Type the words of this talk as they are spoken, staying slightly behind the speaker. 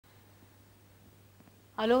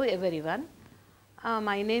Hello everyone,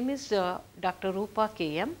 my name is Dr. Rupa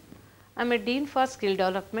KM. I am a Dean for Skill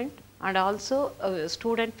Development and also a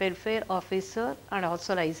Student Welfare Officer and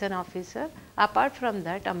also Liaison Officer. Apart from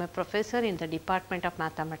that, I am a Professor in the Department of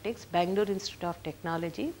Mathematics, Bangalore Institute of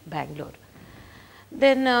Technology, Bangalore.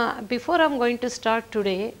 Then before I am going to start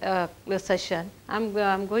today the session, I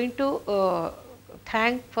am going to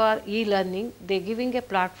thank for e-learning. They are giving a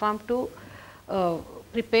platform to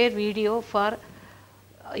prepare video for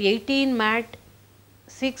 18 Mat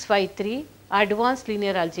 653 Advanced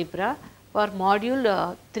Linear Algebra for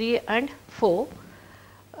module 3 and 4.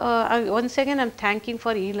 Once again I am thanking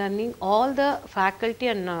for e-learning all the faculty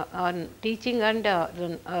and teaching and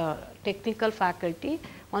technical faculty.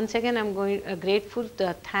 Once again I am grateful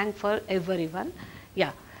to thank for everyone.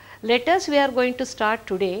 Yeah, we are going to start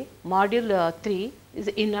today. Module 3 is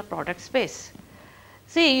inner product space.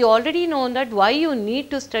 See, you already know that why you need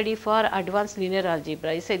to study for advanced linear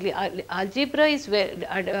algebra. Algebra is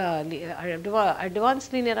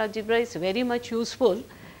advanced linear algebra is very much useful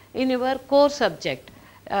in your core subject.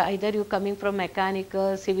 Either you coming from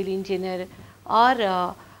mechanical, civil engineer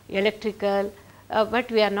or electrical,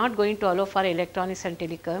 but we are not going to allow for electronics and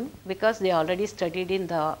telecom because they already studied in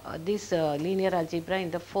the this linear algebra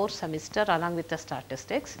in the 4th semester along with the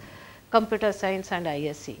statistics, computer science and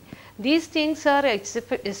ISC. These things are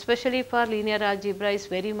especially for linear algebra is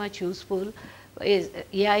very much useful is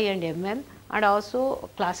AI and ML, and also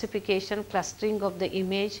classification, clustering of the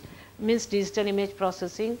image, means digital image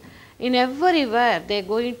processing. In everywhere they are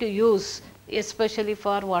going to use, especially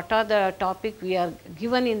for what are the topic we are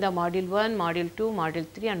given in the module 1, module 2, module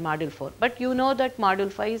 3 and module 4. But you know that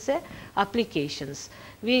module 5 is applications.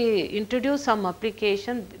 We introduce some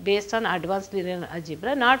application based on advanced linear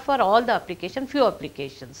algebra, not for all the application, few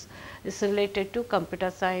applications is related to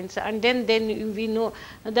computer science, and then we know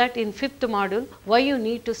that in 5th module why you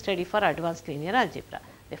need to study for advanced linear algebra.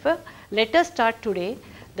 Therefore, let us start today.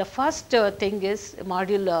 The first thing is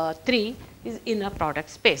module 3 is inner product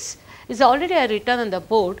space. Is already written on the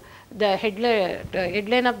board. The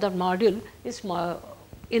headline of the module is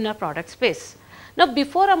inner product space. Now,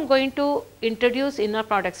 before I am going to introduce inner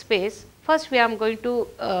product space, first we are going to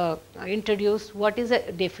introduce what is the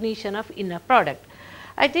definition of inner product.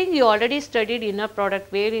 I think you already studied inner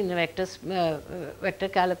product where in vector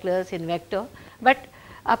calculus, in vector, but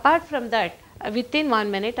apart from that within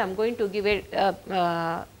 1 minute I am going to give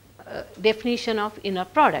a definition of inner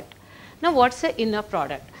product. Now, what is the inner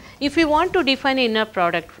product? If you want to define inner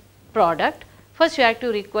product, first you have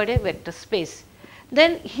to require a vector space.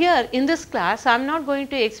 Then here in this class I am not going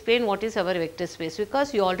to explain what is our vector space,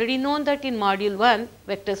 because you already know that in module 1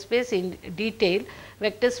 vector space in detail,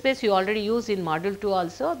 vector space you already use in module 2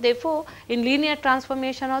 also. Therefore, in linear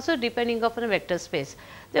transformation also depending upon a vector space.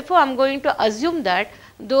 Therefore, I am going to assume that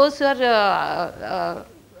those who are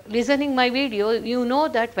listening my video, you know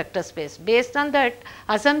that vector space. Based on that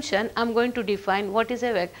assumption, I am going to define what is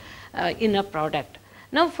a inner product.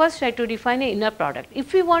 Now, first I have to define an inner product.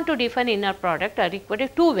 If we want to define inner product, I require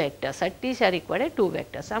 2 vectors, at least I require 2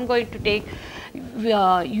 vectors. I am going to take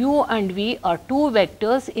u and v are 2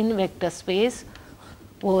 vectors in vector space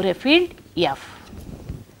over a field F.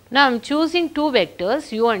 Now, I am choosing 2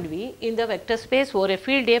 vectors u and v in the vector space over a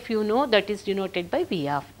field F, you know that is denoted by v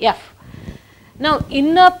of F. Now,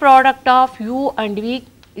 inner product of u and v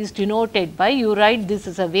is denoted by, you write this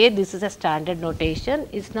is a way, this is a standard notation,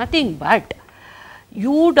 is nothing but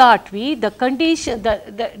u dot v, the condition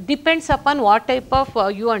the depends upon what type of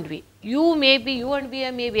u and v. U may be u and v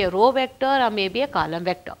may be a row vector or may be a column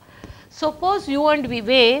vector. Suppose u and v,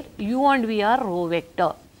 where u and v are row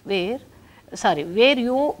vector, where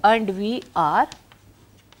u and v are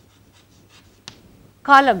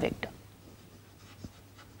column vector,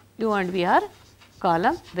 u and v are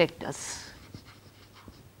column vectors.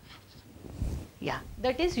 Yeah,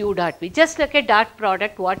 that is u dot v, just like a dot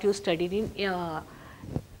product what you studied in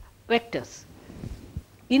vectors.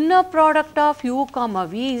 Inner product of u comma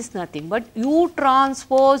v is nothing but u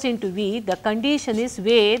transpose into v, the condition is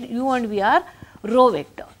where u and v are row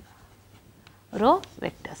vectors.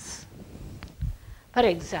 For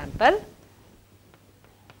example,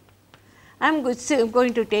 I am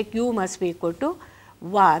going to take u must be equal to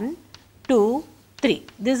 1, 2, 3.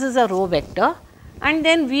 This is a row vector, and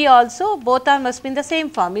then v also both are must be in the same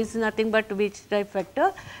form, is nothing but which type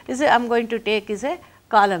vector is I am going to take is a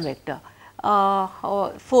column vector.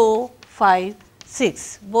 4, 5,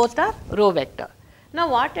 6 both are row vector. Now,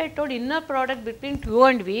 what I told, inner product between u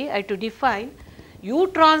and v, I have to define u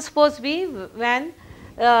transpose v when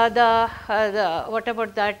what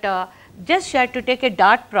about that just you have to take a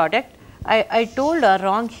dot product. I told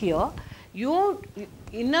wrong here.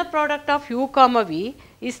 inner product of u comma v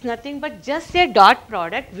is nothing but just a dot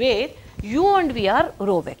product where u and v are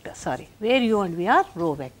row vectors, sorry, where u and v are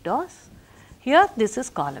row vectors. Here this is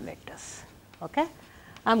column vectors. Okay.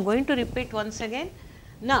 I am going to repeat once again.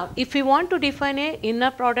 Now, if we want to define a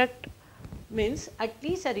inner product, means at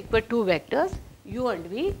least are equal to vectors u and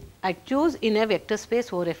v, I choose in a vector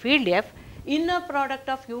space over a field f. Inner product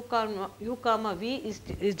of u comma v is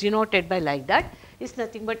denoted by like that, is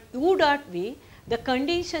nothing but u dot v. The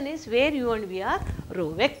condition is where u and v are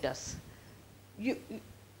row vectors.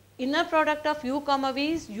 Inner product of u comma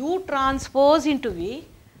v is u transpose into v,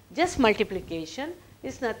 just multiplication,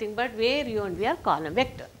 is nothing but where u and v are column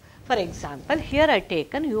vector. For example, here I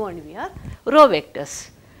taken u and v are row vectors.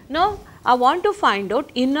 Now, I want to find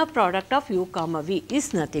out inner product of u comma v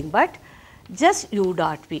is nothing but just u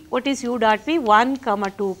dot v. What is u dot v? 1 comma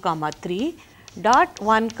 2 comma 3 dot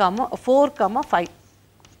 1 comma 4 comma 5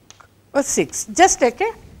 or 6, just take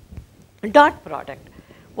a dot product.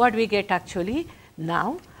 What we get actually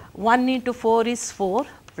now? 1 into 4 is 4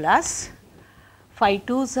 plus 5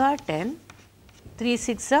 2s are 10, 3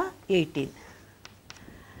 6 are 18.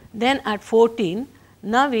 Then at 14,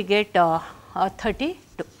 now we get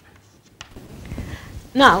 32.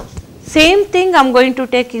 Now, same thing I am going to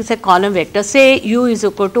take is a column vector, say u is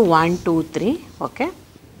equal to 1 2 3, okay,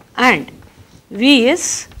 and v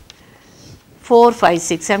is 4 5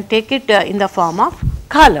 6, I am take it in the form of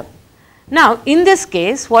column. Now, in this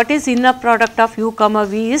case, what is inner product of u comma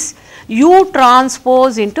v is u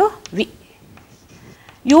transpose into v.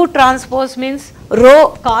 U transpose means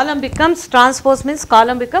row, column becomes transpose means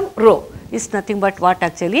column become row, is nothing but what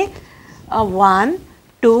actually 1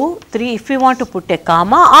 2 3, if we want to put a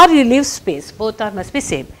comma or you leave space, both are must be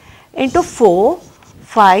same, into 4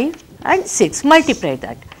 5 and 6, multiply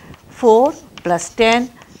that, 4 plus 10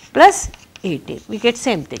 plus 18, we get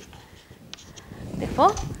same thing.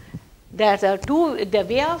 Therefore, there are the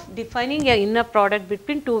way of defining a inner product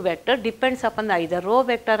between two vectors depends upon either row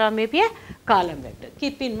vector or maybe a column vector.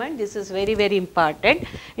 Keep in mind, this is very very important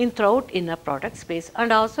in throughout inner product space,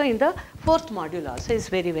 and also in the fourth module also is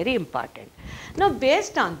very very important. Now,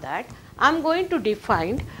 based on that, I am going to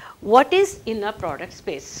define what is inner product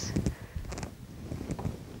space.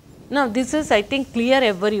 Now, this is I think clear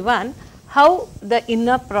everyone how the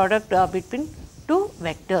inner product between two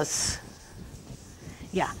vectors.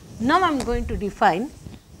 Yeah. Now, I am going to define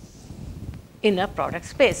inner product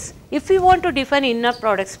space. If we want to define inner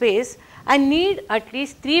product space, I need at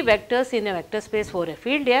least 3 vectors in a vector space for a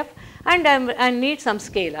field f, and I need some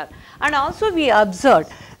scalar. And also we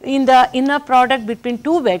observed in the inner product between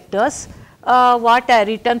two vectors, what I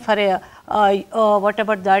written for a what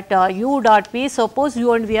about that u dot v, suppose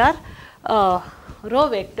u and v are row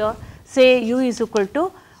vector, say u is equal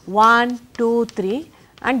to 1 2 3.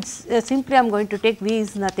 And simply I am going to take v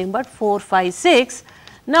is nothing but 4 5 6.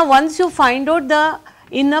 Now, once you find out the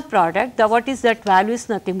inner product, the what is that value is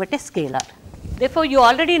nothing but a scalar. Therefore, you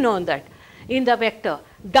already know that in the vector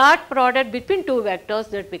dot product between two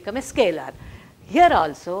vectors, that become a scalar. Here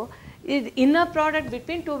also inner product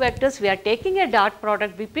between two vectors, we are taking a dot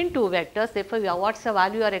product between two vectors, therefore, what is the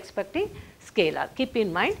value you are expecting? Scalar. Keep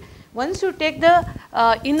in mind, once you take the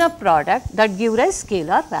inner product, that gives a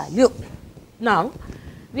scalar value. Now,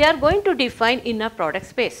 we are going to define inner product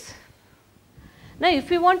space. Now, if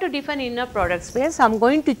we want to define inner product space, I am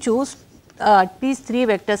going to choose these 3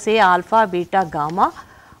 vectors, say alpha, beta, gamma,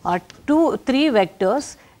 or 3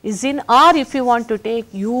 vectors is in, or if you want to take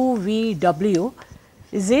u, v, w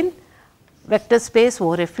is in vector space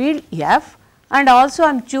over a field f, and also I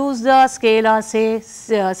am choose the scalar, say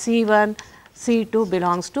C1, C2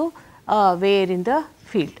 belongs to where in the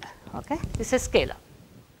field, okay, this is scalar.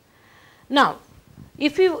 Now,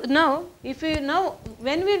 when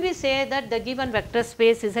will we say that the given vector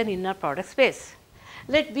space is an inner product space?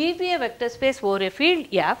 Let V be a vector space over a field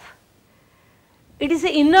f. It is an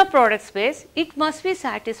inner product space. It must be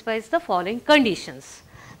satisfies the following conditions.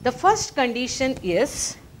 The first condition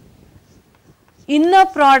is inner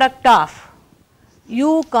product of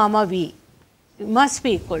u comma v must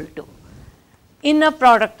be equal to inner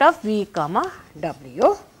product of v comma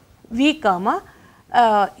w, v comma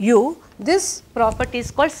u. This property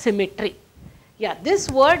is called symmetry. Yeah, this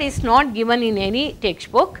word is not given in any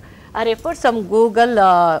textbook. I refer some Google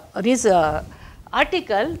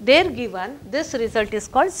article, they are given this result is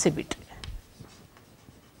called symmetry.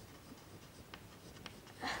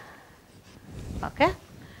 Okay.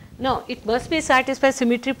 Now, it must be satisfied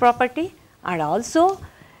symmetry property, and also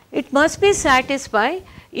it must be satisfied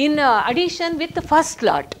in addition with the first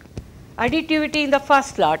lot. Additivity in the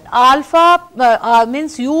first lot, alpha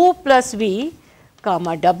means u plus v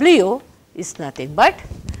comma w is nothing but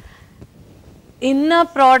inner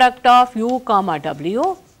product of u comma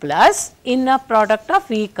w plus inner product of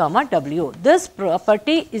v comma w. This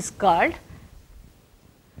property is called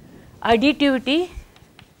additivity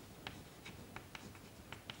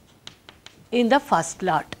in the first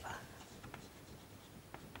lot.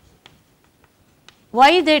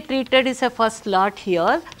 Why they treated as a first lot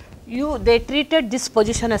here? They treated this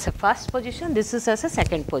position as a first position, this is as a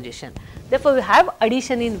second position. Therefore, we have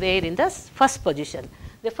addition in where in the first position.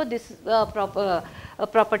 Therefore, this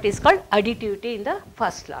property is called additivity in the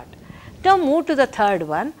first lot. Now, move to the third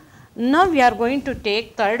one. Now, we are going to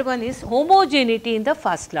take third one is homogeneity in the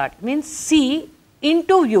first lot, means C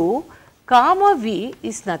into U comma V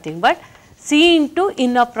is nothing but C into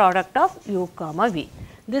inner product of U comma V.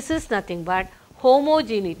 This is nothing but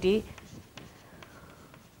homogeneity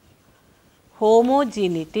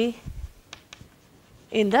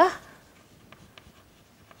in the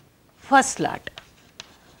first lot.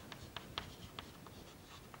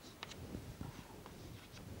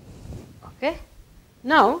 Okay.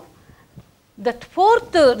 Now, the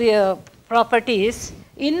fourth property is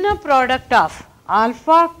inner product of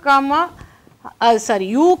alpha comma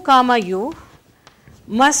u comma u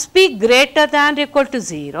must be greater than or equal to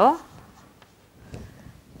 0,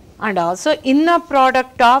 and also inner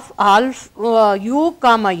product of alpha u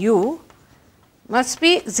comma u must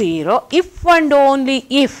be 0 if and only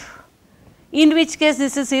if, in which case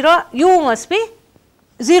this is 0, u must be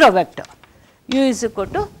 0 vector, u is equal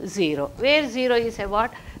to 0, where 0 is a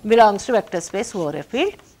what? Belongs to vector space over a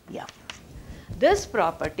field F. This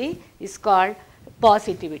property is called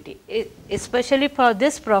positivity, especially for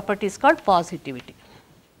this property is called positivity,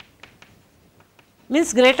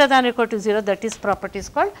 means greater than or equal to 0, that is property is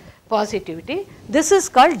called positivity. This is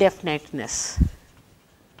called definiteness.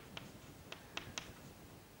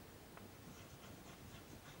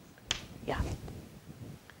 Yeah.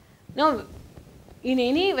 Now, in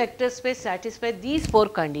any vector space satisfy these 4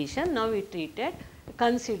 conditions, now we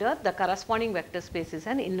consider the corresponding vector space is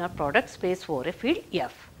an inner product space for a field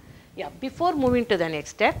F. Yeah. Before moving to the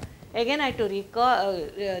next step, again I have to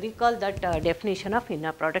recall that definition of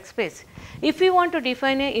inner product space. If you want to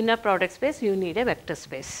define an inner product space, you need a vector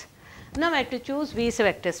space. Now I have to choose V is a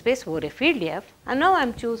vector space over a field F, and now I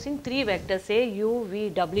am choosing 3 vectors, say u, v,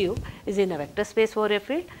 w is in a vector space over a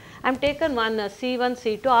field. I am taken one C1,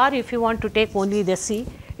 C2, or if you want to take only the C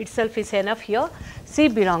itself is enough here. C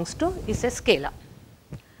belongs to is a scalar.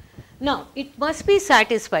 Now, it must be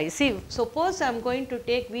satisfied. See, suppose I am going to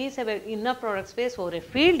take V as an inner product space over a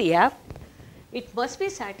field F, it must be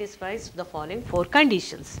satisfied the following 4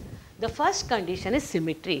 conditions. The first condition is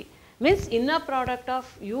symmetry, means inner product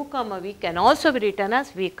of u comma v can also be written as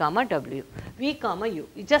v comma w, v comma u,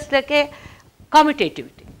 just like a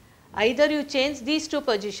commutativity. Either you change these 2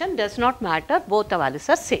 positions, does not matter, both the values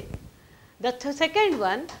are same. The second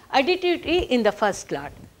one, additivity in the first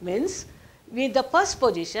lot, means with the first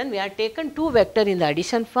position we have taken 2 vector in the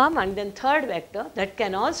addition form, and then third vector that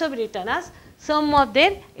can also be written as sum of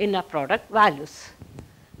their inner product values.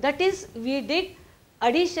 That is, we did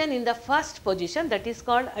addition in the first position, that is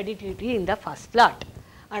called additivity in the first lot,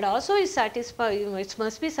 and also is it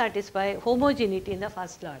must be satisfy homogeneity in the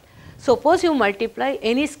first lot. Suppose you multiply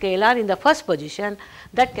any scalar in the first position,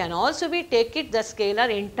 that can also be take it the scalar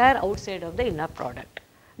entire outside of the inner product,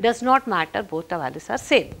 does not matter, both the values are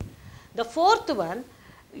same. The fourth one,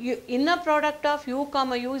 inner product of u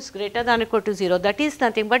comma u is greater than or equal to 0, that is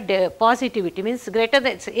nothing but positivity, means greater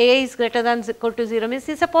than A is greater than or equal to 0 means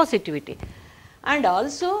it is a positivity. And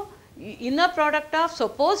also inner product of,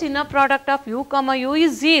 suppose inner product of u comma u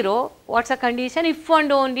is 0, what is the condition? If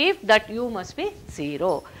and only if that u must be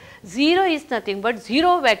 0. 0 is nothing but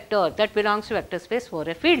 0 vector that belongs to vector space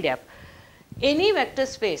over a field F. Any vector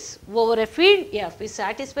space over a field F is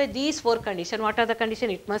satisfy these 4 conditions. What are the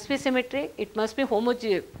conditions? It must be symmetric, it must be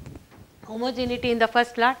homogeneity in the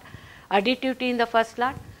first lot, additivity in the first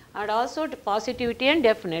lot, and also positivity and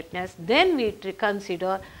definiteness. Then we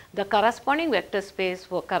consider the corresponding vector space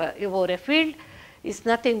for over a field is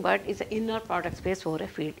nothing but is an inner product space over a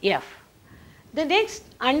field F. The next,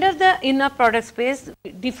 under the inner product space,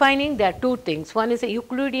 defining there are 2 things. One is a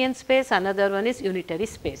Euclidean space, another one is unitary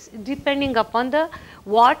space, depending upon the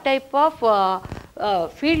what type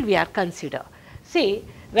of field we are consider. See,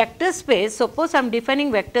 vector space, suppose I am defining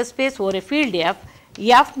vector space over a field F,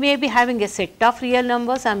 F may be having a set of real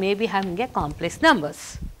numbers or may be having a complex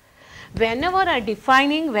numbers. Whenever I am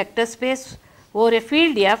defining vector space over a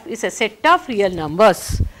field F is a set of real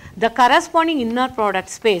numbers, the corresponding inner product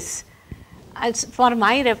space, as for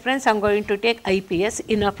my reference I am going to take IPS,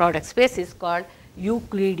 inner product space is called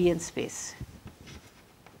Euclidean space.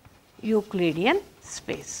 Euclidean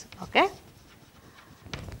space. Okay.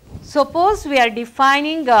 Suppose we are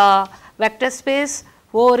defining a vector space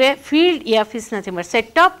over a field F is nothing but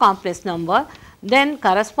set of complex number, then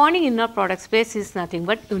corresponding inner product space is nothing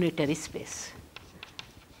but unitary space.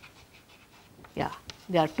 Yeah,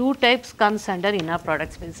 there are two types comes under inner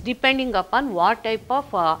product space depending upon what type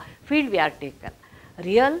of field we are taken,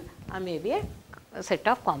 real or maybe a set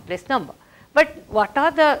of complex number. But what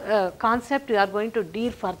are the concept we are going to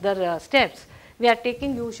deal further steps? We are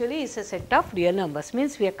taking usually is a set of real numbers,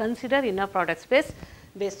 means we are consider inner product space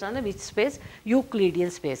based on which space? Euclidean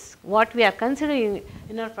space. What we are considering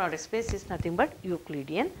inner product space is nothing but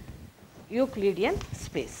Euclidean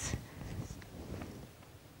space.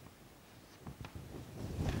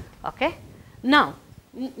 Okay. Now,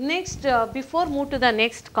 next before move to the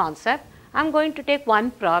next concept, I am going to take one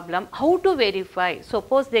problem, how to verify.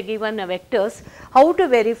 Suppose they given vectors, how to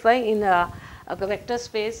verify in a vector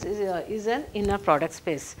space is an inner product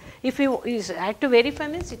space. If you had to verify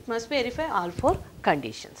means it must verify all four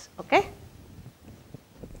conditions. Okay.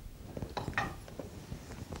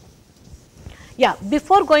 Yeah,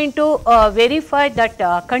 before going to verify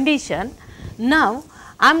that condition, now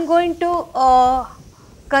I am going to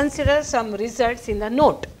consider some results in the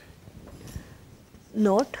note.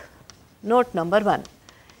 Note number 1.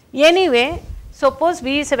 Anyway, suppose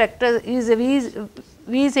V is a vector,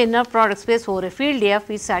 V is inner product space over a field F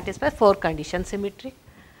is satisfies 4 conditions: symmetry,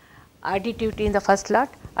 additivity in the first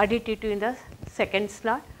slot, additivity in the second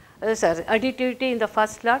slot, additivity in the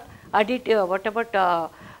first slot, what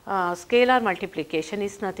about scalar multiplication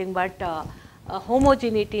is nothing but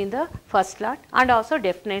homogeneity in the first slot, and also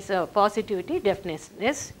definiteness, positivity,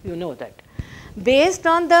 definiteness, you know that. Based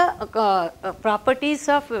on the properties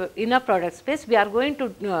of inner product space, we are going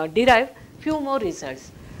to derive few more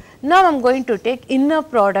results. Now, I am going to take inner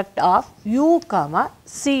product of u comma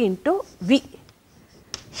c into v.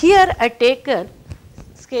 Here I taken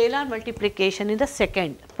scalar multiplication in the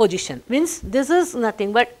second position, means this is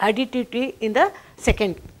nothing but additivity in the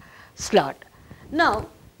second slot. Now,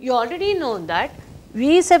 you already know that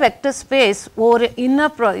V is a vector space over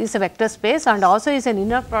is a vector space and also is an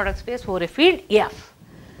inner product space over a field F.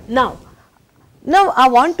 Now I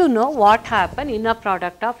want to know what happened inner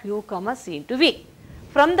product of u comma c into v.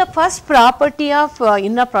 From the first property of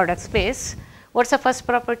inner product space, what is the first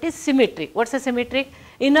property? Symmetric. What is the symmetric?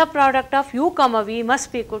 Inner product of u comma v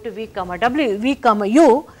must be equal to v comma w, v comma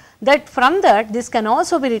u. That from that this can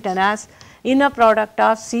also be written as inner product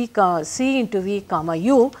of c into v comma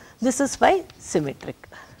u. This is by symmetric.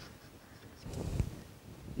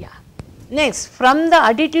 Yeah. Next, from the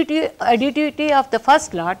additivity of the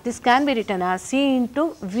first lot, this can be written as c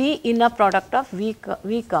into v inner product of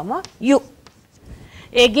v comma u.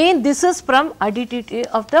 Again, this is from additivity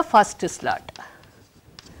of the first slot.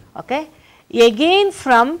 Okay. Again,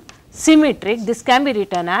 from symmetric, this can be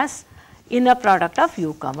written as inner product of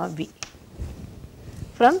u comma v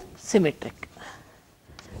from symmetric.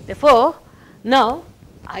 Therefore, now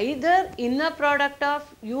either inner product of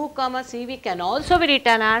u comma c v can also be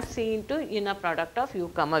written as c into inner product of u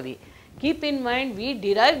comma v. Keep in mind, we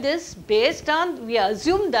derive this based on, we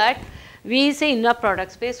assume that V is a inner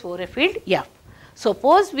product space over a field F.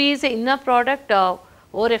 Suppose V is a inner product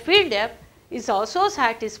over a field F is also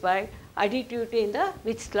satisfied additivity in the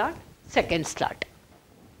which slot? Second slot.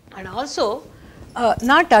 And also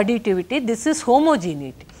not additivity, this is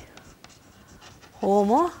homogeneity.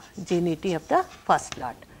 Homogeneity of the first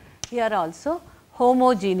slot. Here also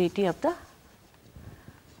homogeneity of the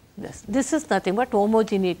this is nothing but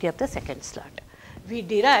homogeneity of the second slot. We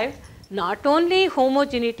derive not only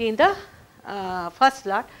homogeneity in the first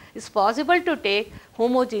slot, it is possible to take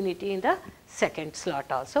homogeneity in the second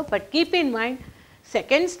slot also, but keep in mind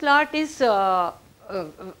second slot is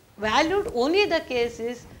valued only the case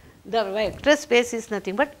is the vector space is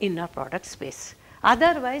nothing but inner product space.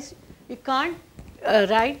 Otherwise, you can't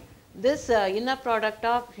write this inner product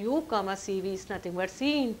of u comma c v is nothing but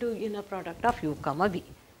c into inner product of u comma v.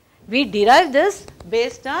 We derive this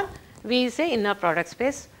based on V is a inner product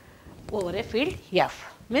space over a field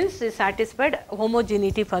F, means is satisfied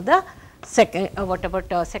homogeneity for the second what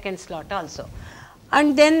about second slot also.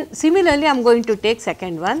 And then similarly, I am going to take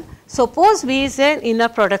second one. Suppose V is an inner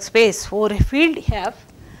product space over a field F.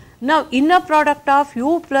 Now, inner product of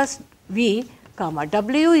u plus v comma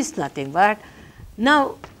w is nothing but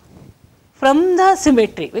now from the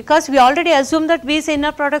symmetry, because we already assume that V is an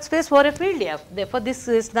inner product space for a field F. Therefore, this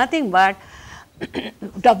is nothing but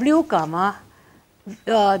w comma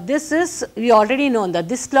this is we already know that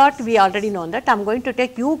this slot we already know that I am going to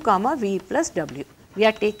take u comma v plus w. We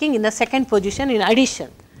are taking in the second position in addition.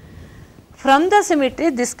 From the symmetry,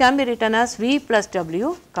 this can be written as V plus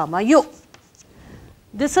W comma U.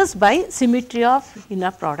 This is by symmetry of inner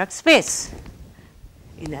product space.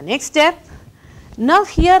 In the next step, now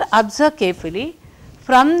here observe carefully,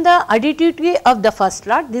 from the additivity of the first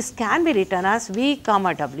slot, this can be written as V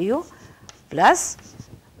comma W plus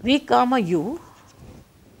V comma U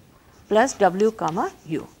plus W comma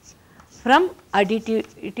U from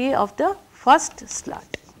additivity of the first slot.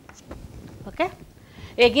 Okay.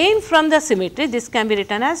 Again from the symmetry, this can be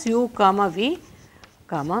written as U comma V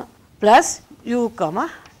comma plus U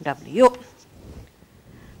comma W.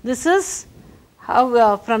 This is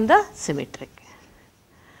how from the symmetric.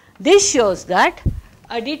 This shows that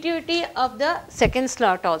additivity of the second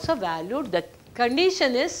slot also valued. The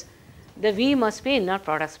condition is the V must be inner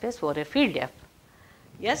product space for a field F.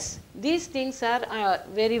 Yes, these things are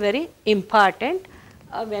very, very important.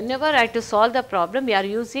 Whenever I have to solve the problem, we are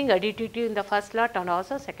using additivity in the first slot and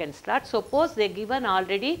also second slot. Suppose they given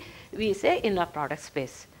already, we say inner product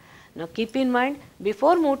space. Now keep in mind,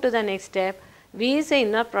 before move to the next step, V is a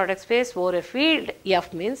inner product space for a field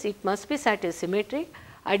F means it must be set as symmetric,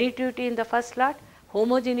 additivity in the first slot,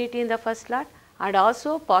 homogeneity in the first slot, and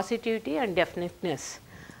also positivity and definiteness.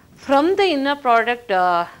 From the inner product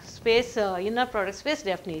space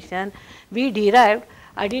definition, we derived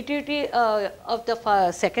additivity of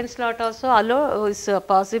the second slot also is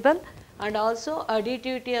possible, and also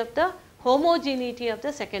additivity of the homogeneity of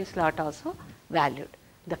the second slot also valued.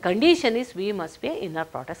 The condition is V must be inner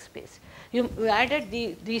product space. You added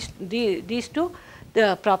these two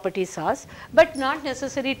the properties are, but not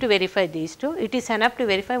necessary to verify these two. It is enough to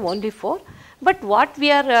verify only 4. But what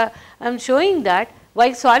we are I am showing that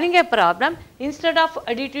while solving a problem, instead of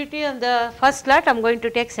additivity on the first slot, I am going to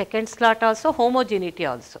take second slot also, homogeneity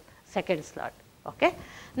also, second slot. Okay.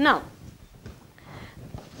 Now,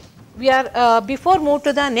 we are before move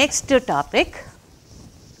to the next topic,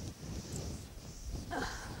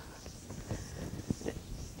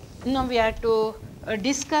 now we have to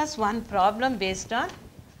discuss one problem based on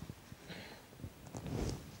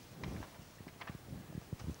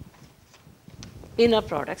inner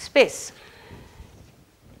product space.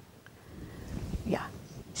 Yeah,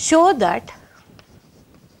 show that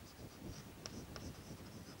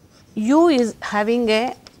U is having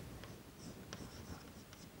a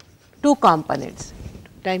 2 components,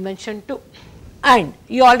 dimension 2, and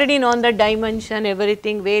you already know the dimension,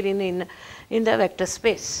 everything where in the vector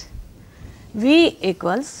space. V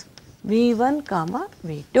equals V1 comma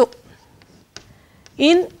V2.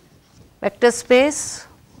 In vector space,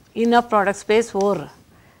 inner product space or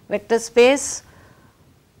vector space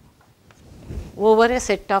over a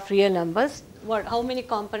set of real numbers, how many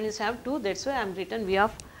components have 2, that is why I am written V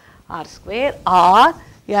of R square, or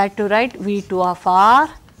you have to write V2 of R,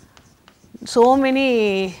 so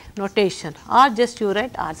many notation, or just you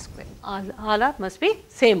write R square, all are must be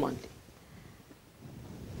same only.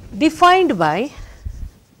 Defined by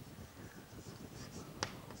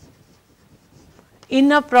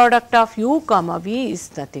inner product of U comma V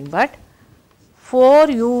is nothing but 4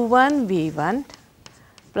 U1 V1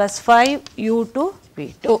 plus 5 U2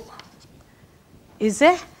 V2 is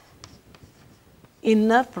a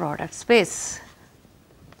inner product space,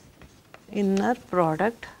 inner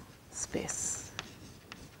product space.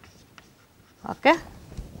 Okay.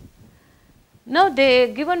 Now,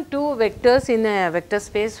 they given 2 vectors in a vector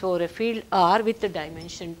space for a field R with the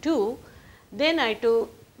dimension 2, then I have to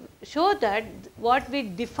show that what we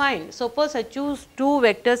define. Suppose I choose 2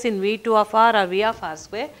 vectors in V2 of R or V of R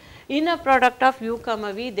square, inner product of U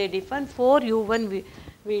comma V, they define 4 U1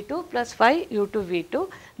 V2 plus 5 U2 V2.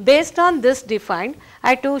 Based on this defined,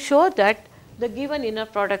 I have to show that the given inner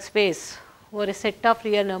product space or a set of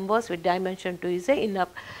real numbers with dimension 2 is a inner,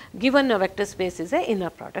 given a vector space is a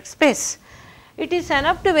inner product space. It is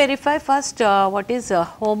enough to verify first what is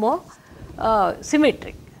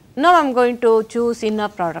symmetric. Now, I am going to choose inner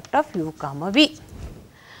product of U comma V.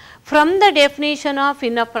 From the definition of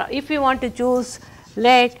inner product, if you want to choose,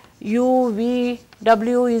 let U, V,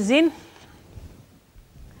 W is in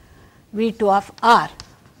V2 of R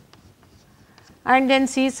and then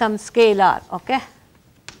see some scalar. Okay.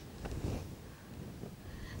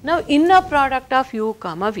 Now, inner product of U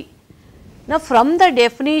comma V. Now, from the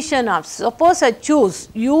definition of, suppose I choose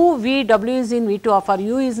U, V, W is in V2 of R,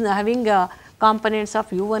 U is having components of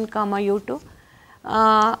U1 comma U2,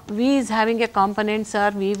 V is having a components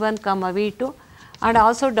of V1 comma V2, and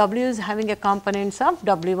also W is having a components of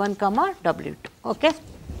W1 comma W2. Okay.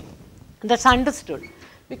 That is understood,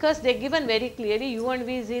 because they given very clearly U and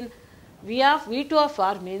V is in V2 of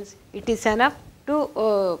R means it is enough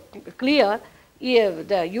to clear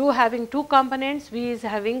the u having 2 components, v is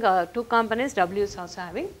having 2 components, w is also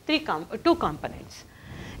having 2 components.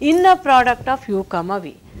 Inner product of u comma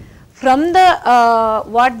v. From the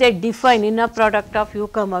what they define, inner product of u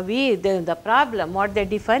comma v, the problem what they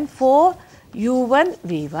define 4 u1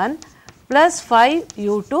 v1 plus 5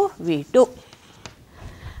 u2 v2.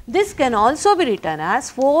 This can also be written as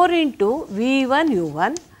 4 into v1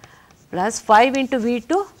 u1 plus 5 into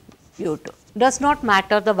v2 u2. Does not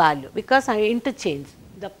matter the value, because I interchange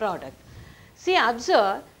the product. See,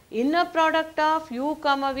 observe, inner product of u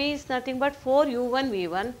comma v is nothing but 4 u1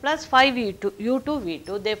 v1 plus 5 u2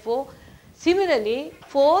 v2. Therefore, similarly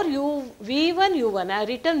 4 v1 u1, I have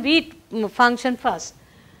written v function first,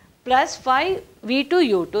 plus 5 v2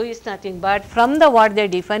 u2 is nothing but, from the what they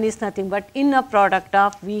define, is nothing but inner product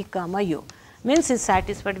of v comma u, means is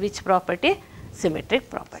satisfied which property? Symmetric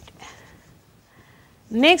property.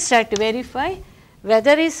 Next, I have to verify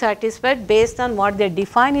whether is satisfied based on what they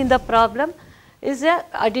define in the problem is the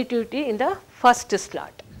additivity in the first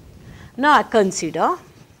slot. Now, I consider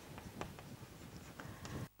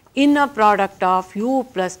inner product of u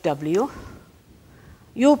plus w,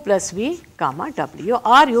 u plus v comma w,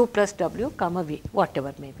 or u plus w comma v,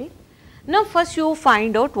 whatever may be. Now, first you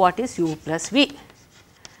find out what is u plus v.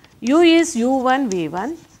 U is u1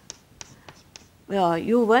 v1,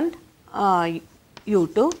 u1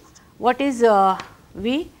 u2, what is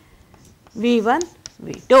v? v1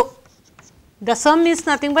 v2. The sum is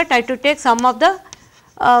nothing but I have to take sum of the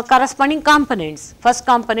corresponding components, first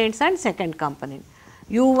components and second component,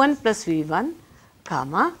 u1 plus v1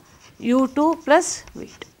 comma u2 plus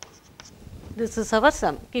v2. This is our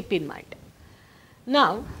sum, keep in mind.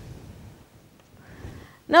 Now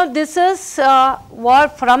this is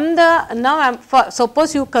what from the, now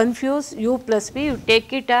suppose you confuse u plus v, you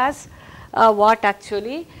take it as what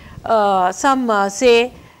actually some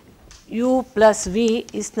say u plus v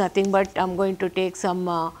is nothing but, I am going to take some,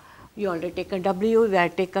 you already taken w, we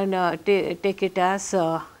have taken take it as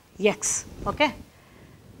x, okay.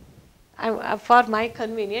 For my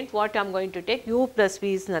convenient, what I am going to take, u plus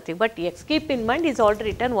v is nothing but x. Keep in mind, is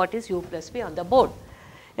already written what is u plus v on the board.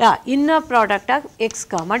 Yeah, inner product of x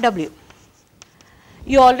comma w.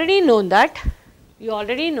 You already known that,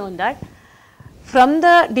 from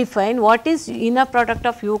the define what is inner product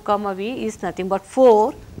of u comma v is nothing but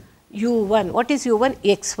 4 u1, what is u1?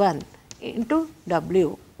 x1 into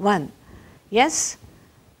w1, yes.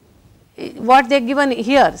 What they given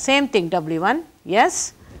here, same thing, w1,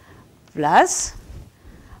 yes, plus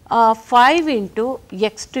 5 into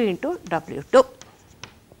x2 into w2,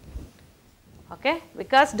 okay,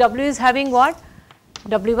 because w is having what?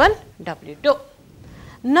 w1, w2.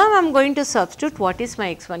 Now, I am going to substitute what is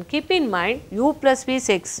my x1. Keep in mind, u plus v is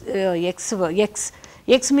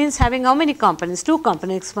x means having how many components? 2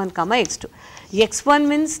 components, x1 comma x2. x1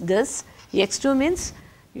 means this, x2 means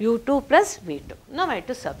u2 plus v2. Now, I have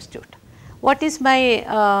to substitute. What is my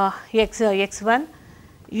x1?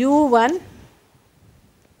 u1,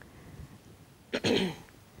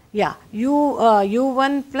 yeah,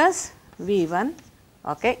 u1 plus v1,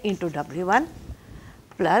 okay, into w1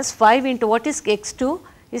 plus 5 into what is x2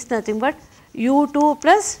 is nothing but u2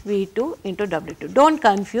 plus v2 into w2. Do not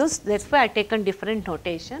confuse, that is why I have taken different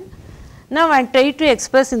notation. Now, I am trying to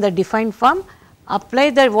express in the defined form, apply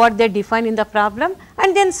the what they define in the problem,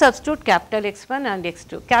 and then substitute capital X1 and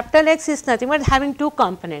X2. Capital X is nothing but having 2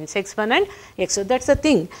 components, X1 and X2, that is the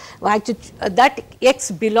thing. That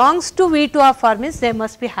X belongs to V2 form means they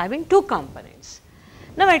must be having 2 components.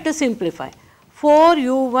 Now, I have to simplify 4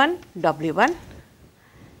 u1 w1,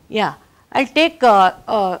 yeah, I will take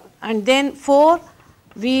and then 4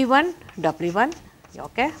 v1 w1,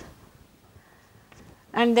 okay,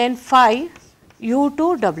 and then 5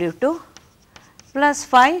 u2 w2 plus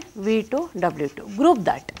 5 v2 w2, group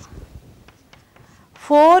that.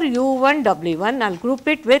 4 u1 w1, I will group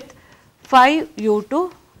it with 5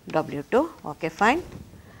 u2 w2, okay, fine,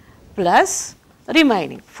 plus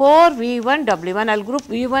remaining 4 v1 w1, I will group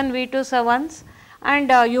v1 v2 are ones and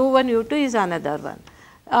u1 u2 is another one,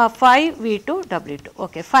 5 v2 w2,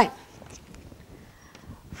 okay, fine.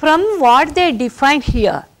 From what they define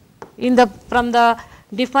here in the, from the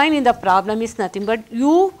define in the problem is nothing but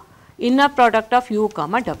u inner product of u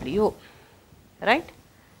comma w, right,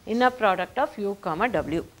 inner product of u comma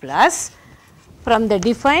w plus from the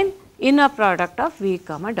define inner product of v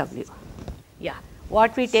comma w. Yeah,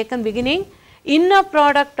 what we taken beginning, inner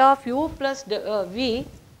product of u plus v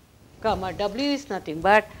comma w is nothing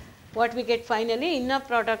but what we get finally, inner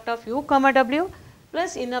product of u comma w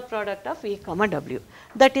plus inner product of v comma w,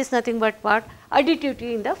 that is nothing but what,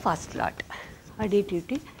 additivity in the first slot,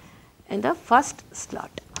 additivity in the first slot.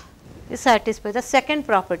 is satisfied by the second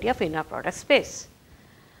property of inner product space.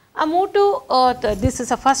 I move to this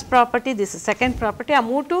is a first property, this is second property. I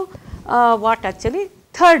move to what actually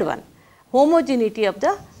third one, homogeneity of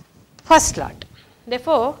the first lot.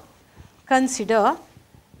 Therefore, consider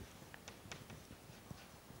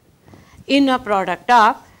inner product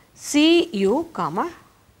of Cu comma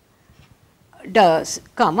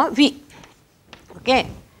V. Okay.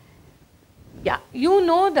 Yeah, you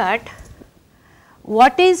know that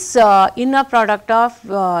what is inner product of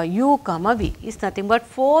u comma v is nothing but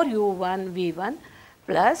 4u1 v1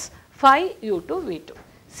 plus 5u2 v2.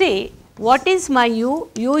 See, what is my u?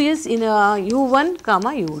 U is in u1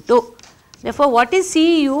 comma u2. Therefore, what is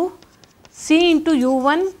Cu? C into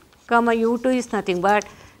u1 comma u2 is nothing but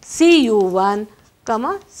Cu1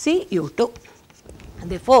 comma Cu2.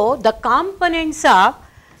 Therefore, the components of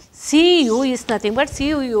Cu is nothing but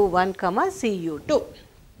Cu1 comma Cu2.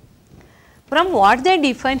 From what they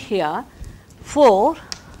define here, 4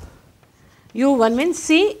 u1 means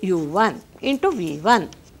Cu1 into v1,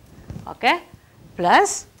 okay,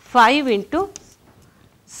 plus 5 into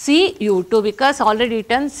Cu2, because already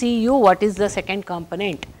written Cu, what is the second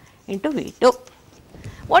component, into v2.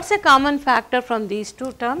 What is the common factor from these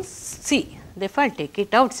two terms? C. Therefore, I will take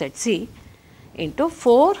it outside, C into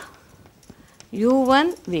 4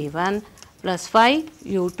 u1 v1 plus 5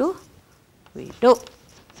 u2 v2.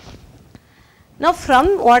 Now,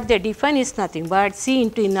 from what they define is nothing but C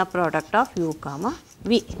into inner product of u comma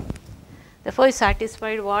v. Therefore, is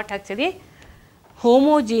satisfied what actually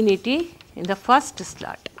homogeneity in the first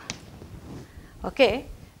slot. Okay.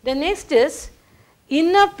 The next is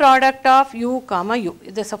inner product of u comma u.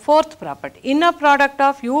 This is a fourth property. Inner product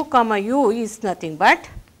of u comma u is nothing but,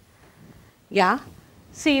 yeah,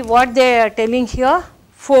 see what they are telling here,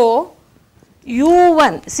 4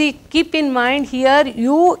 u1. See, keep in mind here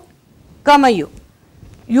u comma u,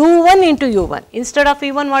 u1 into u1, instead of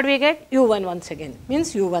u1 what we get? u1 once again,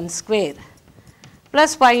 means u1 square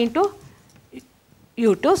plus 5 into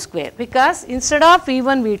u2 square, because instead of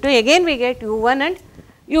v1 v2 again we get u1 and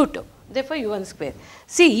u2, therefore u1 square.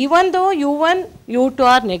 See, even though u1 u2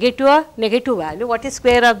 are negative value, what is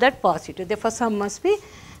square of that? Positive, therefore sum must be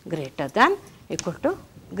greater than equal to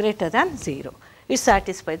greater than 0. It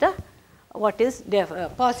satisfies the what is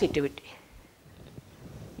positivity.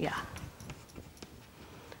 Yeah.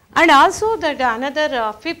 And also that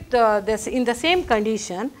another fifth, this in the same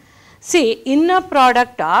condition, see, inner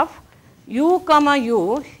product of u comma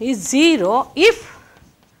u is 0 if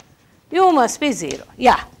u must be 0.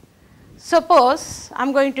 Yeah. Suppose I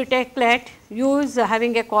am going to take, let u is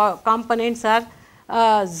having a components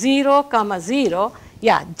are 0 comma 0.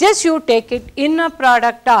 Yeah, just you take it inner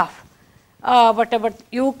product of whatever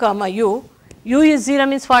u comma u. U is 0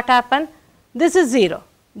 means what happened? This is 0.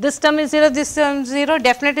 This term is 0, this term is 0,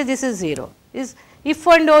 definitely this is 0. Is if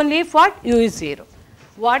and only if what? U is 0.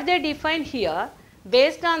 What they define here,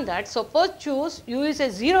 based on that, suppose choose u is a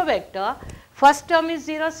 0 vector, first term is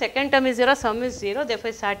 0, second term is 0, sum is 0,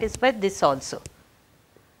 therefore satisfied this also.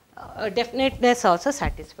 Definiteness also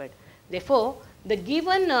satisfied. Therefore, the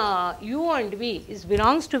given u and v is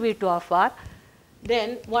belongs to V2 of R,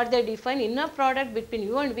 then what they define, inner product between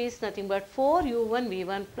u and v is nothing but 4 u1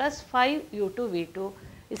 v1 plus 5 u2 v2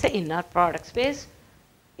 is the inner product space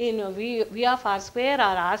in v of r square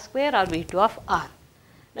or r square or v2 of r.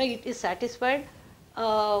 Now, it is satisfied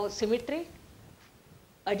symmetry,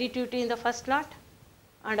 additivity in the first lot,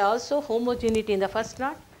 and also homogeneity in the first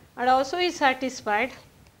lot, and also is satisfied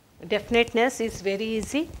definiteness is very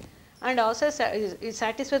easy, and also is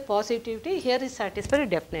satisfied positivity, here is satisfied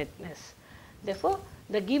definiteness. Therefore,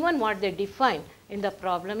 the given what they define in the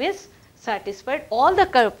problem is satisfied all the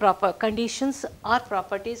proper conditions or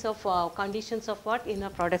properties of conditions of what?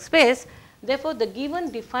 Inner product space. Therefore, the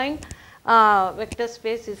given defined vector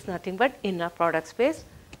space is nothing but inner product space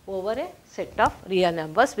over a set of real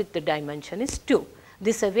numbers with the dimension is 2.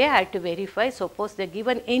 This way I have to verify, suppose they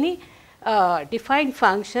given any defined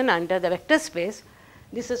function under the vector space,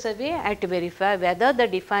 this is a way I have to verify whether the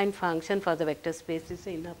defined function for the vector space is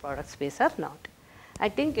the inner product space or not. I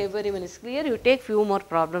think everyone is clear. You take few more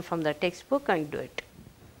problems from the textbook and do it.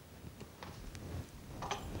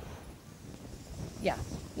 Yeah.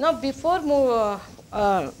 Now, before move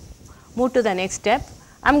to the next step,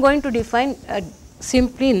 I am going to define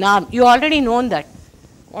simply norm. You already know that.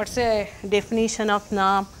 What is a definition of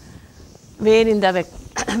norm? Where in the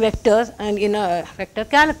vectors and in a vector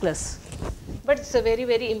calculus. But it is a very,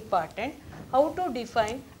 very important. How to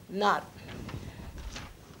define norm?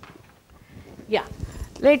 Yeah.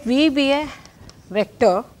 Let V be a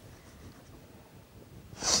vector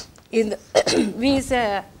in the V is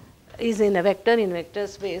a is in a vector in vector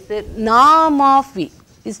space, the norm of V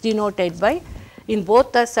is denoted by, in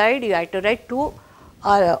both the side you have to write two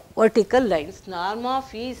vertical lines. Norm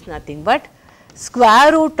of V is nothing but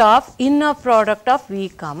square root of inner product of V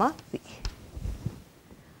comma V.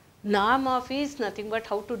 Norm of V is nothing but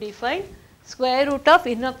how to define square root of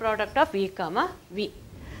inner product of V comma V.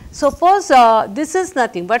 Suppose this is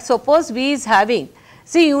nothing but, suppose V is having,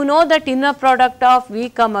 see you know that inner product of V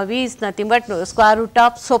comma V is nothing but square root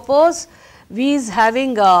of, suppose V is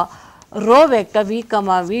having a row vector V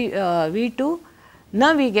comma V2,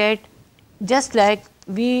 now we get just like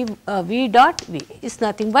V dot V is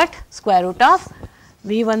nothing but square root of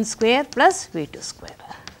V1 square plus V2 square.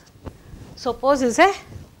 Suppose is a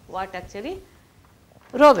what actually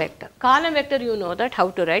row vector. Column vector you know that how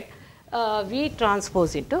to write V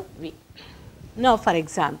transpose into V. Now for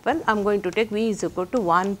example, I am going to take V is equal to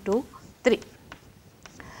 1, 2, 3.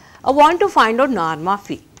 I want to find out norm of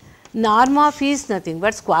V. Norm of V is nothing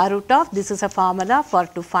but square root of, this is a formula for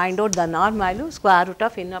to find out the norm value, square root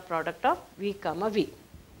of inner product of V comma V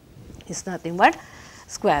is nothing but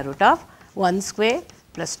square root of 1 square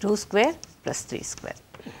plus 2 square plus 3 square.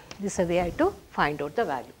 This is a way to find out the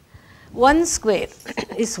value. 1 square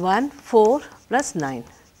is 1, 4 plus 9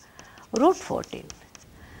 root 14.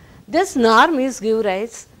 This norm is give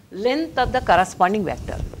rise length of the corresponding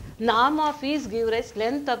vector. Norm of V is give rise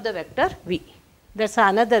length of the vector V. That is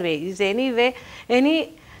another way. Is any way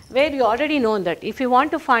you already know that if you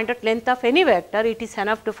want to find out length of any vector, it is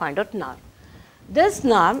enough to find out norm. This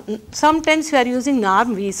norm, sometimes we are using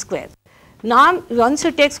norm V square. Norm, once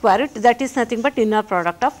you take square root, that is nothing but inner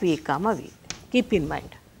product of V comma V. Keep in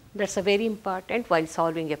mind. That is a very important while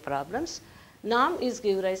solving a problems. Norm is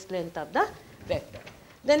give rise length of the vector.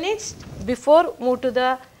 The next, before move to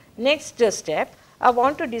the next step, I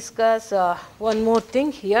want to discuss one more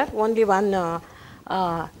thing here, only one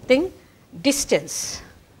thing, distance.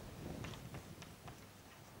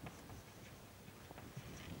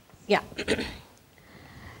 Yeah.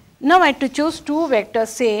 Now I have to choose two vectors,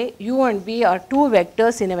 say u and v are two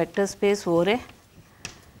vectors in a vector space over a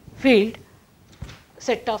field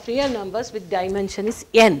set of real numbers with dimension is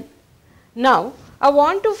n. Now I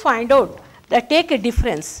want to find out that, take a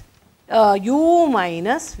difference u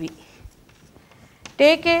minus v.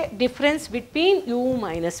 Take a difference between u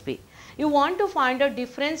minus v. You want to find out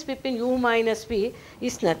difference between u minus v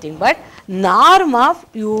is nothing but norm of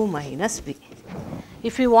u minus v.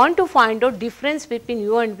 If you want to find out difference between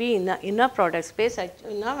u and v in the inner product space,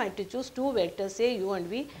 now I have to choose two vectors, say u and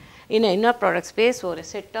v in an inner product space or a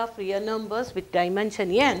set of real numbers with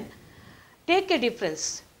dimension n. Take a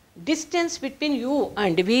difference. Distance between u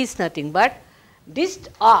and v is nothing but dist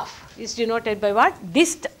of is denoted by what?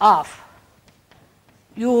 Dist of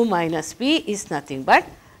u minus v is nothing but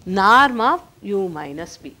norm of u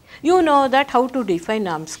minus v. You know that how to define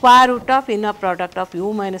norm, square root of inner product of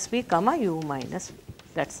u minus v comma u minus v.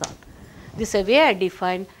 That is all. This is a way I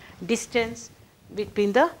define distance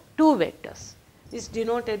between the two vectors. Is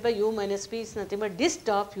denoted by u minus v is nothing but dist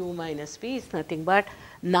of u minus v is nothing but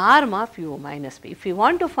norm of u minus v. If you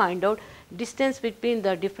want to find out distance between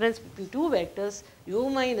the difference between two vectors, u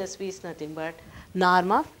minus v is nothing but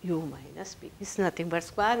norm of u minus v is nothing but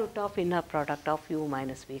square root of inner product of u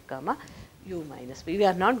minus v comma u minus v. We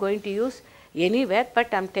are not going to use anywhere,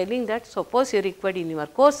 but I am telling that suppose you required in your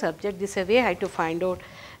core subject, this is a way I have to find out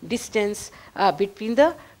distance between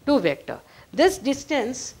the two vector. This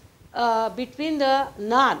distance between the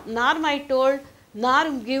norm I told,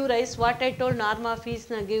 norm give rise, what I told norm of v is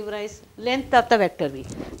give rise length of the vector v.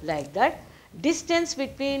 Like that, distance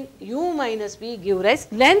between u minus v give rise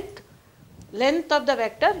length of the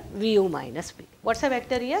vector vu minus v. What is a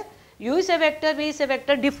vector here? U is a vector, v is a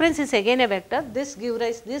vector, difference is again a vector. This give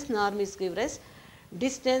rise, this norm is give rise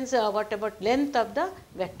distance, what about length of the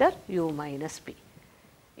vector u minus v.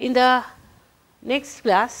 In the next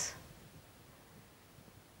class,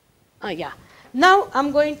 now I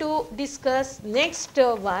am going to discuss next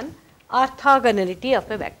one, orthogonality of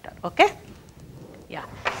a vector. Okay? Yeah.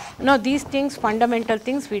 Now these things, fundamental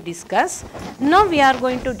things we discuss. Now we are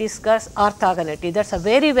going to discuss orthogonality. That's a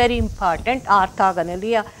very, very important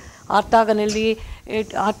orthogonality. Orthogonal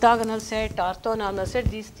set, orthonormal set,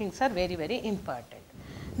 these things are very, very important.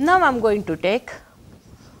 Now I am going to take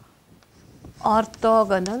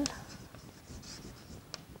orthogonal,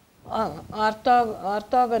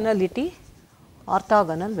 orthogonality,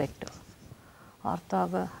 orthogonal vector,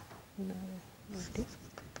 orthogonality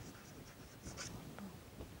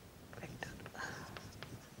vector.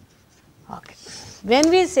 Okay. When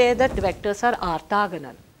we say that vectors are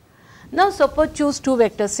orthogonal, now suppose choose two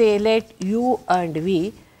vectors, say let u and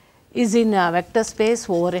v is in a vector space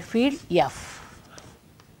over a field F.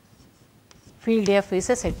 Field F is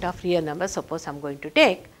a set of real numbers, suppose I am going to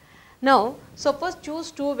take. Now, suppose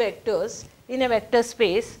choose two vectors in a vector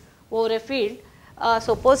space over a field,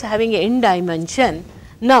 suppose having n dimension.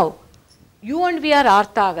 Now, u and v are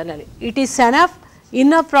orthogonal. It is enough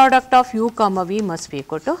inner product of u comma v must be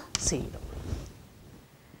equal to 0.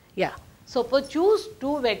 Yeah. Suppose choose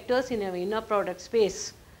two vectors in an inner product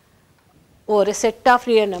space or a set of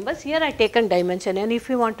real numbers. Here I taken dimension, and if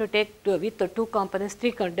you want to take with the two components,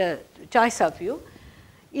 three choice of you.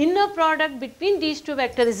 Inner product between these two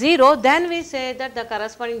vectors is 0, then we say that the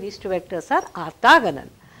corresponding these two vectors are orthogonal.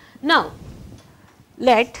 Now,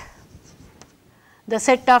 let the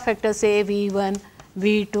set of vectors say v1,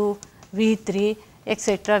 v2, v3,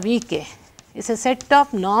 etc. vk is a set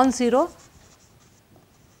of non-zero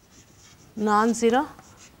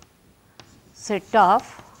set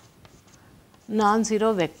of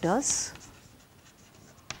non-zero vectors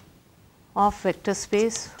of vector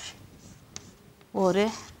space or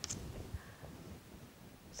a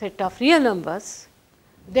set of real numbers,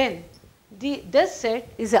 then this set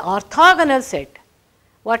is an orthogonal set.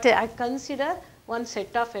 What I consider one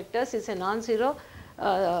set of vectors is a non-zero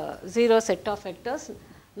zero set of vectors,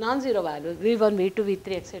 non-zero values v1, v2,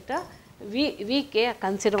 v3, etc. Vk I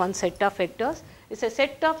consider one set of vectors is a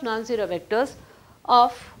set of non-zero vectors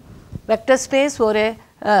of vector space or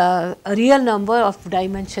a real number of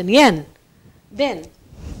dimension n. Then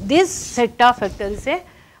this set of vectors is a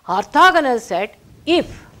orthogonal set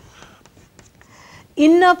if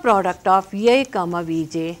inner product of vi comma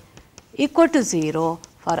vj equal to 0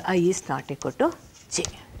 for I is not equal to j.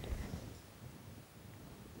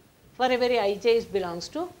 For every ij belongs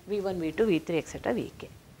to v1, v2, v3, etc. vk.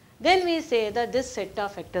 Then we say that this set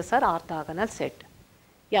of vectors are orthogonal set.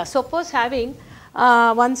 Yeah, suppose having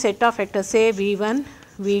one set of vectors say v1,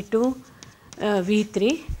 v2,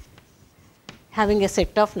 v3 having a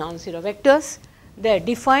set of non-zero vectors. They are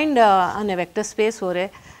defined on a vector space or a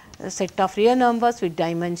set of real numbers with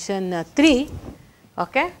dimension 3.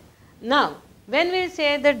 Okay. Now, when we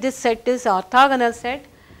say that this set is orthogonal set,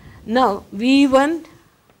 now v1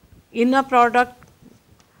 inner product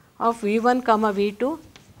of v1 comma v2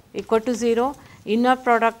 equal to 0, inner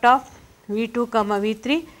product of v2 comma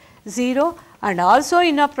v3 0, and also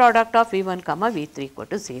inner product of v1 comma v3 equal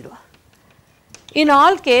to 0. In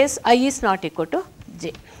all case I is not equal to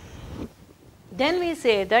j. Then we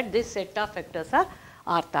say that this set of vectors are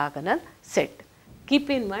orthogonal set. Keep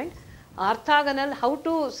in mind orthogonal, how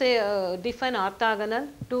to say define orthogonal?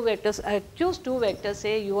 Two vectors, choose two vectors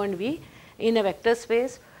say u and v in a vector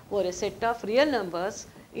space or a set of real numbers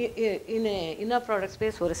in a inner product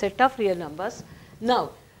space or a set of real numbers. Now,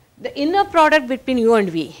 the inner product between u and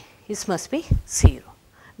v is must be 0.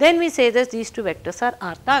 Then we say that these two vectors are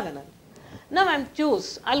orthogonal. Now, I am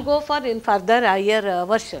choose, I will go for in further higher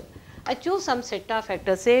version. I choose some set of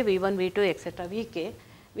vectors say v1, v2, etc. vk,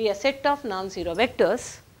 we a set of non-zero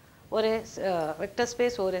vectors or a vector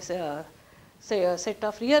space or a set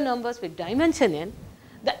of real numbers with dimension n.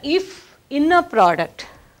 The if inner product,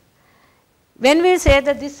 when we say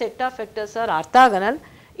that this set of vectors are orthogonal,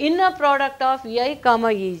 inner product of vi comma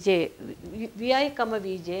vj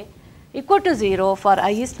equal to 0 for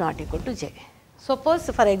I is not equal to j. Suppose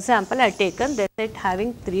for example, I taken the set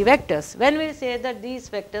having 3 vectors. When we say that these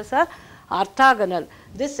vectors are orthogonal,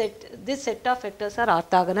 this set of vectors are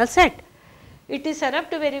orthogonal set. It is enough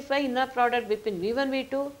to verify inner product between v1,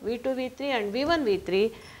 v2, v2, v3 and v1,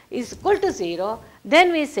 v3 is equal to 0.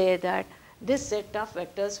 Then we say that this set of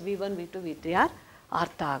vectors v1, v2, v3 are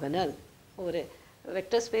orthogonal over a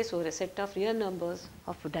vector space over a set of real numbers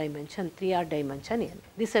of dimension 3 or dimension n.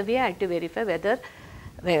 This way I have to verify whether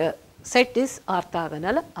set is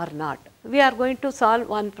orthogonal or not. We are going to solve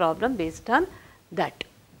one problem based on that.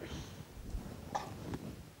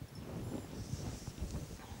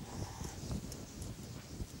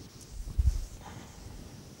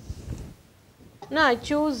 Now, I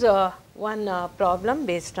choose one problem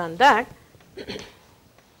based on that.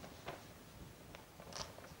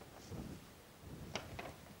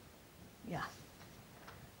 Yeah,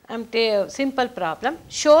 I am a simple problem.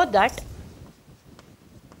 Show that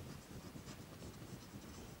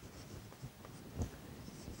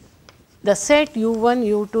the set u1,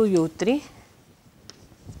 u2, u3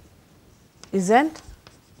 is an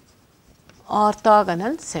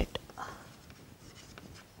orthogonal set.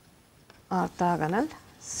 Orthogonal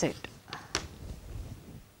set.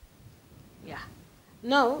 Yeah.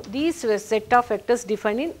 Now, these set of vectors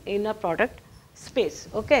defined in inner product space.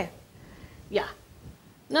 Okay. Yeah.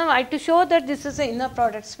 Now, I to show that this is an inner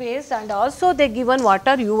product space, and also they given what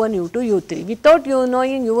are u1, u2, u3. Without you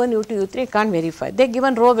knowing u1, u2, u3, you can't verify. They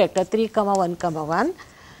given row vector 3, 1, 1.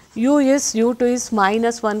 U is u2 is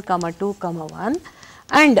minus 1, 2, 1,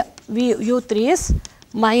 and u3 is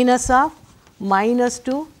minus of minus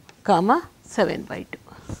 2, 7 by 2.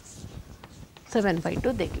 7 by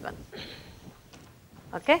 2 they given.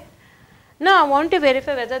 Okay. Now, I want to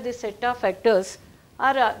verify whether this set of vectors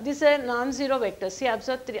are this is a non-zero vector. See,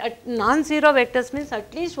 observe non-zero vectors means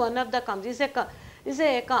at least one of the components.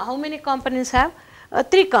 How many components have?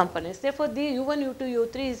 3 components. Therefore, the u1, u2,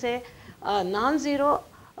 u3 is a non-zero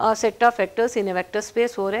set of vectors in a vector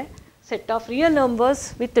space or a set of real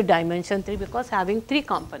numbers with the dimension 3 because having 3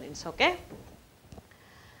 components. Okay.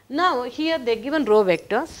 Now, here they given row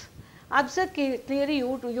vectors. Observe clearly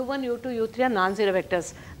u1, u2, u3 are non-zero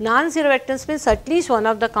vectors. Non-zero vectors means at least one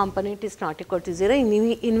of the component is not equal to 0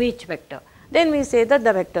 in each vector. Then we say that the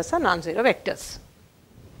vectors are non-zero vectors.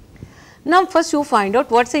 Now, first you find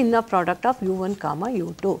out what is the inner product of u1,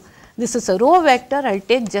 u2. This is a row vector. I will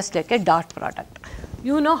take just like a dot product.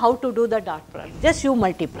 You know how to do the dot product. Just you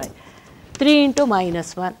multiply 3 into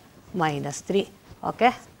minus 1, minus 3.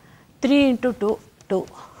 Okay. 3 into 2, 2.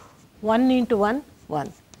 1 into 1,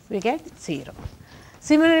 1. We get 0.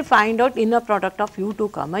 Similarly, find out inner product of u2,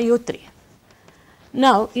 u3.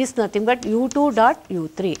 Now, is nothing but u2 dot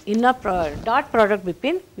u3, inner dot product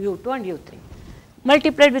between u2 and u3.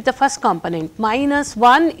 Multiplied with the first component, minus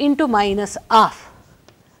 1 into minus half,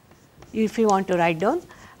 if you want to write down,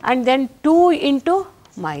 and then 2 into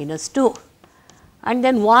minus 2, and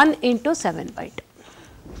then 1 into 7 by 2.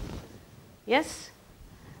 Yes.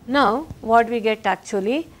 Now, what we get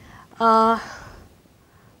actually?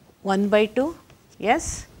 1 by 2,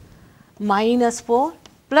 yes, minus 4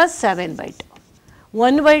 plus 7 by 2.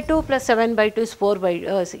 1 by 2 plus 7 by 2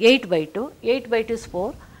 is 8 by 2, 8 by 2 is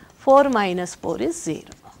 4, 4 minus 4 is 0.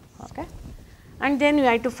 Okay. And then we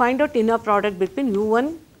have to find out inner product between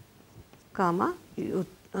u1,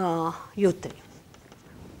 u3.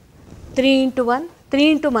 3 into 1,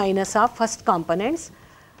 3 into minus half first components,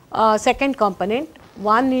 second component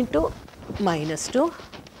 1 into minus 2,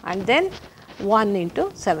 and then 1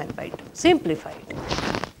 into 7 by 2, simplify it.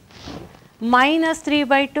 Minus 3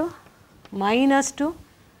 by 2, minus 2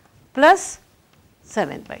 plus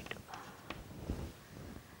 7 by 2.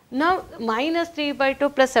 Now, minus 3 by 2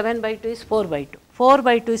 plus 7 by 2 is 4 by 2. 4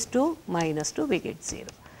 by 2 is 2, minus 2 we get 0.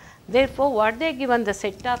 Therefore, what they given the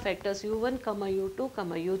set of vectors u1, u2,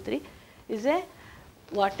 u3 is a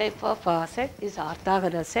what type of set is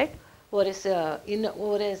orthogonal set or is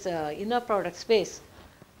inner product space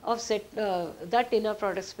of set that inner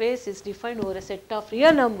product space is defined over a set of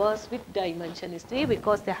real numbers with dimension is 3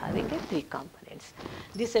 because they are having a 3 components.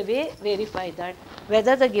 This a way verify that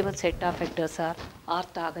whether the given set of vectors are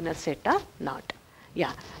orthogonal set or not.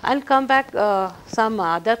 Yeah, I will come back some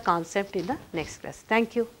other concept in the next class.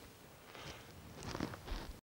 Thank you.